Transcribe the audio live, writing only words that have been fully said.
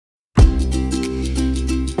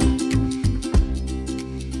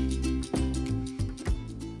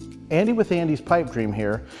Andy with Andy's Pipe Dream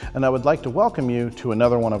here, and I would like to welcome you to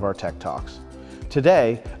another one of our Tech Talks.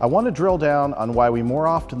 Today, I want to drill down on why we more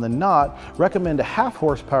often than not recommend a 1/2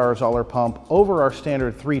 horsepower Zoeller pump over our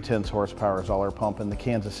standard 3/10 horsepower Zoeller pump in the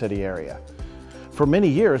Kansas City area. For many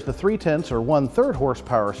years, the 3/10 or 1/3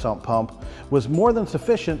 horsepower sump pump was more than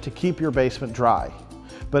sufficient to keep your basement dry.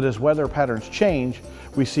 But as weather patterns change,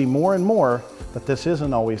 we see more and more that this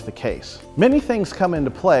isn't always the case. Many things come into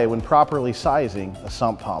play when properly sizing a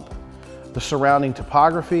sump pump. The surrounding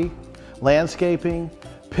topography, landscaping,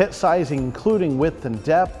 pit sizing including width and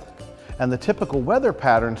depth, and the typical weather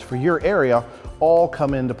patterns for your area all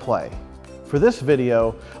come into play. For this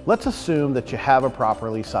video, let's assume that you have a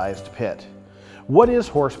properly sized pit. What is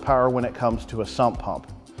horsepower when it comes to a sump pump?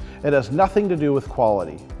 It has nothing to do with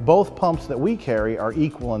quality. Both pumps that we carry are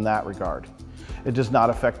equal in that regard. It does not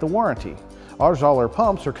affect the warranty. Our Zoeller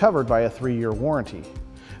pumps are covered by a 3-year warranty.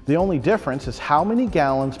 The only difference is how many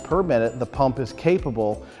gallons per minute the pump is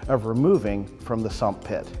capable of removing from the sump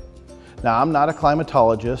pit. Now, I'm not a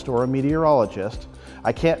climatologist or a meteorologist.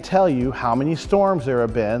 I can't tell you how many storms there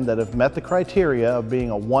have been that have met the criteria of being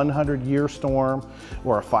a 100-year storm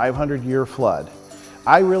or a 500-year flood.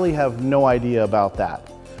 I really have no idea about that,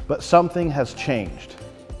 but something has changed.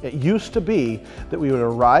 It used to be that we would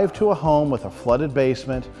arrive to a home with a flooded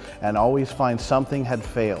basement and always find something had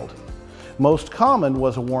failed. Most common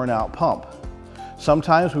was a worn out pump.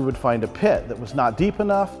 Sometimes we would find a pit that was not deep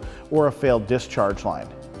enough or a failed discharge line.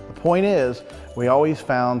 The point is, we always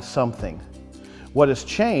found something. What has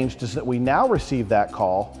changed is that we now receive that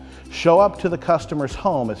call, show up to the customer's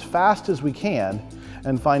home as fast as we can,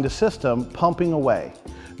 and find a system pumping away.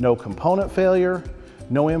 No component failure,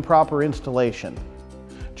 no improper installation.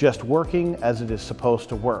 Just working as it is supposed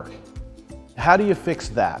to work. How do you fix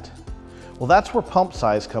that? Well, that's where pump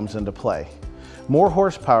size comes into play. More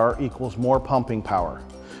horsepower equals more pumping power.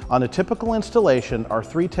 On a typical installation, our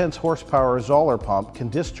 3/10 horsepower Zoeller pump can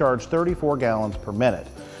discharge 34 gallons per minute.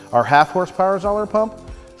 Our 1/2 horsepower Zoeller pump,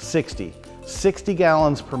 60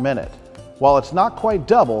 gallons per minute. While it's not quite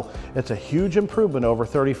double, it's a huge improvement over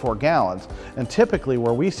 34 gallons, and typically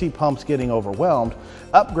where we see pumps getting overwhelmed,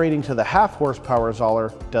 upgrading to the 1/2 horsepower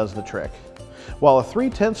Zoeller does the trick. While a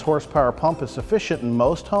 3/10 horsepower pump is sufficient in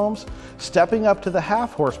most homes, stepping up to the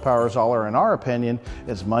 1/2 horsepower Zoeller, in our opinion,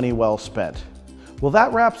 is money well spent. Well,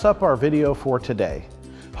 that wraps up our video for today.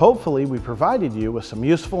 Hopefully, we provided you with some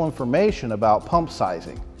useful information about pump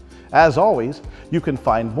sizing. As always, you can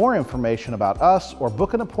find more information about us or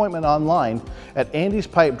book an appointment online at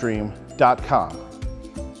andyspipedream.com.